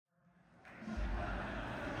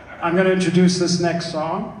I'm going to introduce this next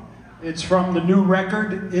song. It's from the new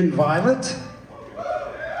record, Inviolate.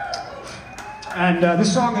 And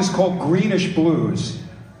this song is called Greenish Blues.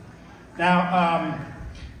 Now,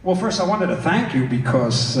 well, first I wanted to thank you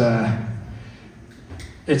because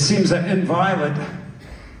it seems that Inviolate,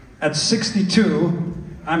 at 62,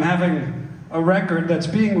 I'm having a record that's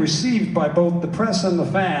being received by both the press and the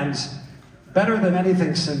fans better than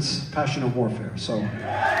anything since Passion of Warfare. So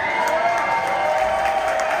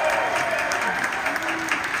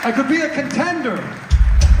I could be a contender.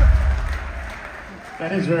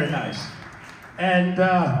 That is very nice. And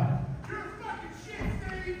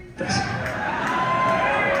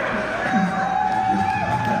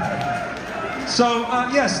so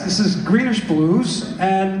yes, this is Greenish Blues,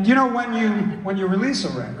 and you know when you release a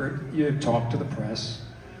record, you talk to the press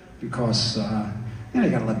because you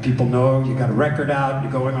gotta let people know you got a record out,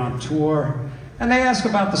 you're going on tour, and they ask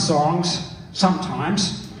about the songs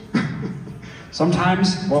sometimes.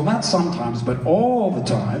 Sometimes, well, not sometimes, but all the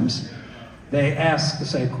times, they ask the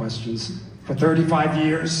same questions for 35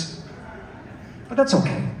 years. But that's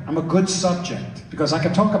okay. I'm a good subject because I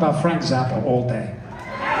can talk about Frank Zappa all day.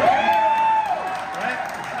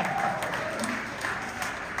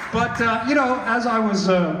 But, you know, as I was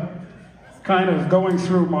kind of going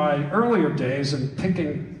through my earlier days and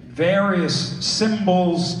picking various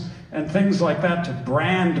symbols and things like that to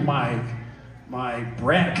brand my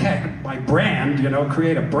brand, you know,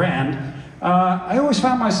 create a brand, I always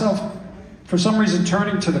found myself, for some reason,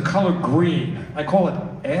 turning to the color green. I call it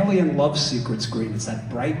Alien Love Secrets green. It's that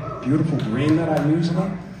bright, beautiful green that I use a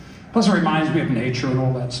lot. Plus it reminds me of nature and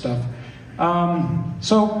all that stuff.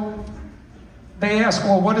 So they ask,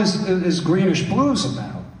 well, what is Greenish Blues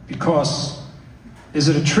about? Because is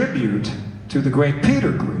it a tribute to the great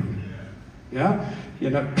Peter Green? Yeah? You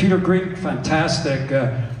know, Peter Green, fantastic,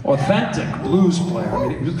 authentic blues player. I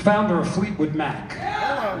mean, he was the founder of Fleetwood Mac.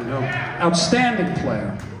 You know, outstanding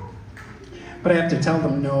player. But I have to tell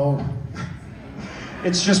them no.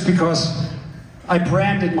 It's just because I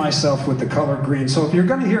branded myself with the color green. So if you're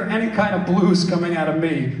going to hear any kind of blues coming out of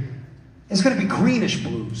me, it's going to be Greenish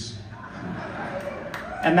Blues.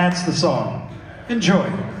 And that's the song.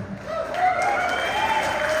 Enjoy.